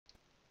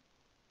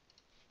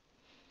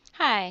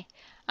Hi,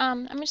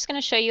 I'm just going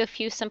to show you a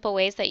few simple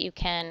ways that you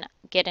can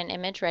get an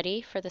image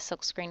ready for the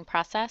silkscreen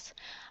process.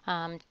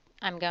 Um,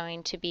 I'm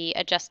going to be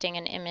adjusting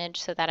an image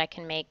so that I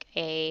can make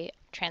a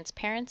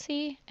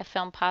transparency, a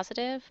film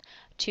positive,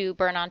 to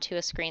burn onto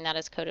a screen that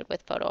is coated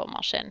with photo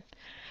emulsion.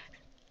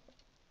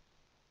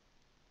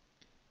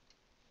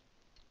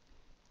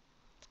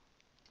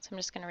 So I'm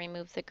just going to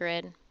remove the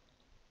grid.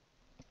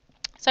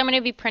 So I'm going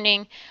to be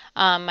printing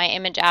my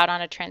image out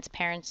on a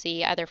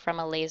transparency either from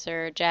a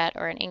laser jet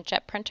or an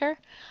inkjet printer.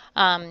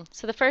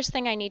 So the first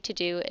thing I need to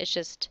do is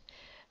just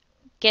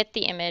get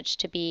the image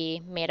to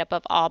be made up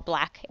of all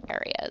black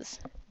areas.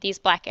 These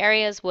black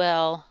areas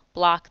will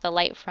block the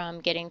light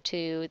from getting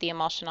to the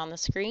emulsion on the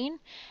screen,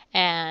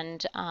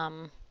 and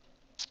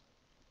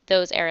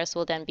those areas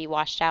will then be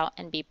washed out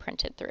and be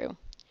printed through.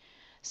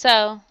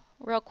 So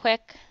real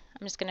quick,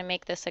 I'm just going to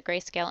make this a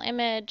grayscale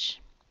image,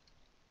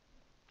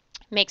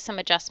 make some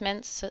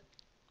adjustments,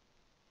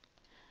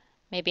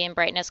 maybe in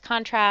brightness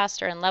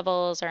contrast or in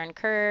levels or in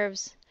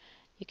curves.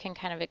 You can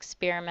kind of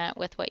experiment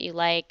with what you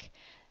like.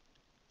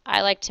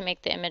 I like to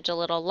make the image a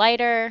little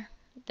lighter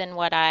than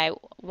what I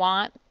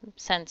want,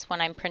 since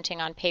when I'm printing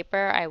on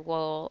paper I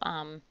won't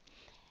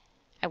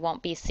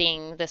be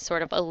seeing this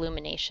sort of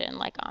illumination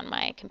like on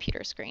my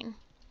computer screen.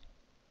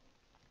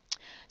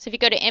 So if you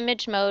go to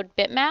image mode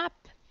bitmap,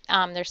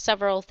 there's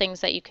several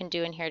things that you can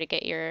do in here to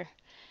get your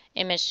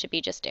image to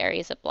be just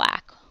areas of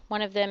black.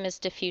 One of them is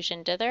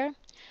diffusion dither.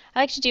 I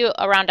like to do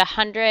around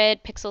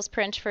 100 pixels per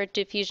inch for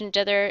diffusion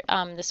dither.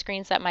 The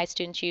screens that my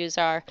students use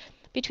are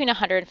between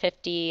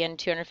 150 and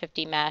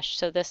 250 mesh,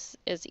 so this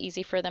is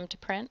easy for them to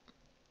print.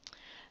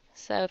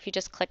 So if you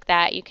just click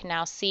that, you can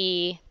now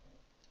see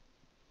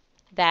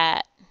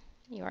that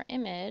your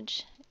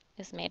image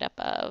is made up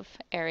of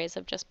areas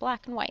of just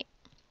black and white.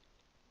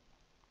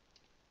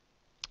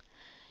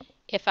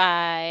 If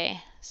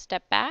I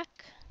step back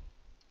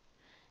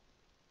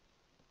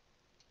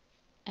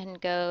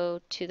and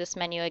go to this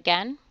menu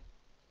again,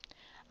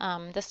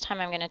 this time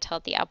I'm going to tell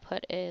it the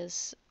output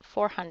is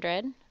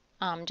 400,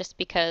 just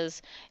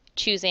because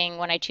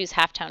when I choose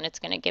halftone, it's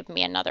going to give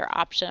me another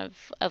option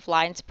of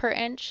lines per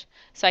inch,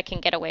 so I can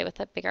get away with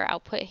a bigger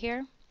output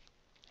here.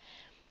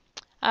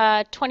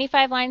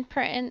 25 lines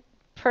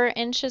per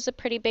inch is a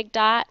pretty big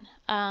dot.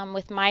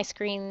 With my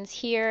screens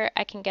here,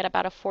 I can get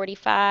about a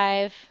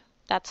 45.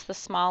 That's the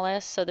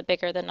smallest, so the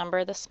bigger the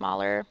number, the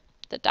smaller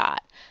the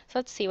dot. So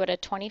let's see what a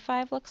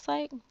 25 looks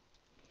like.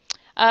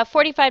 A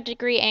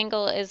 45-degree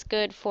angle is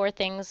good for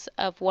things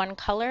of one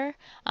color.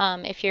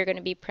 If you're going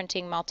to be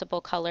printing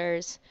multiple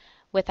colors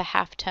with a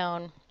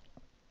halftone,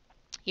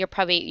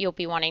 you'll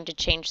be wanting to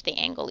change the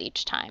angle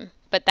each time.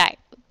 But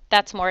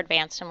that's more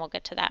advanced, and we'll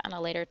get to that in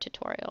a later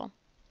tutorial.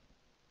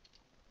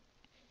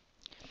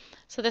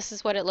 So this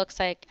is what it looks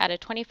like at a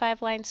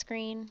 25 line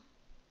screen,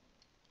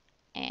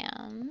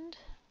 and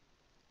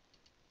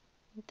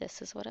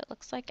this is what it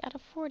looks like at a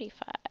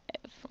 45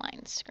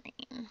 line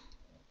screen.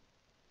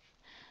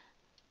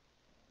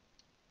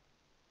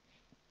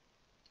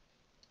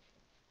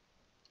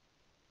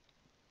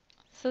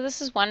 So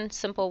this is one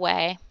simple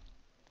way.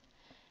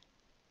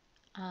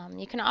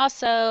 You can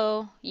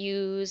also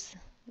use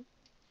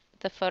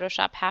the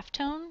Photoshop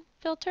halftone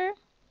filter,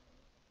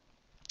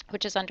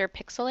 which is under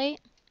Pixelate.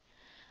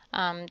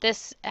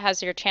 This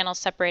has your channels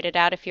separated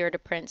out if you were to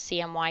print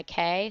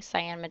CMYK,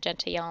 cyan,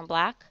 magenta, yellow, and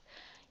black.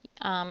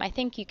 I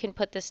think you can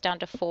put this down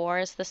to 4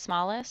 as the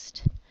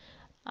smallest.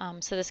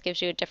 So this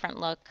gives you a different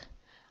look.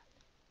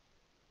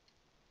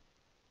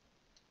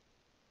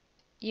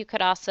 You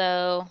could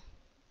also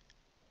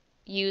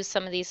use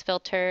some of these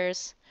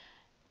filters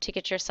to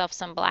get yourself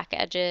some black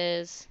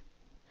edges.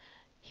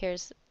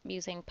 Here's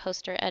using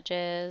poster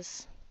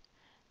edges,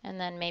 and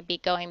then maybe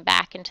going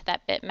back into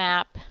that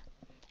bitmap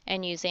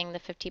and using the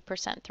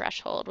 50%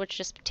 threshold, which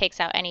just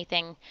takes out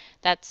anything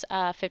that's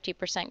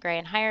 50% gray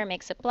and higher,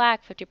 makes it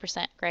black,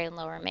 50% gray and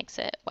lower makes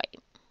it white.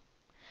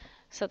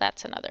 So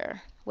that's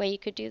another way you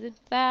could do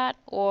that,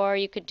 or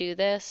you could do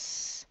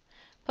this,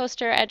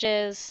 poster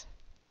edges,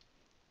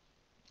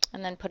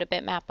 and then put a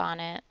bitmap on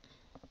it,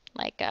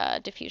 like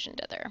diffusion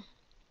dither.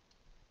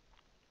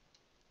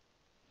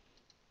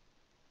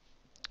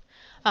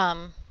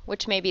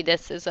 Which maybe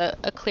this is a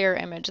clearer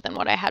image than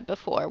what I had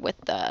before with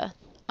the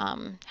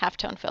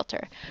halftone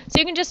filter. So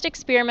you can just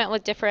experiment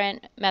with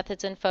different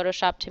methods in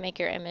Photoshop to make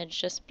your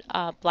image just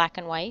black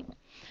and white.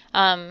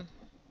 And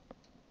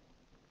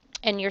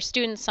your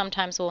students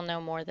sometimes will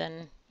know more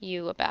than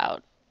you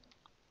about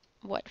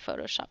what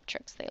Photoshop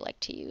tricks they like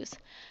to use.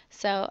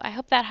 So I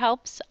hope that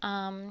helps.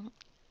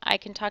 I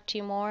can talk to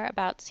you more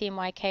about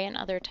CMYK and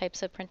other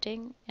types of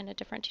printing in a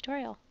different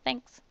tutorial.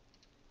 Thanks.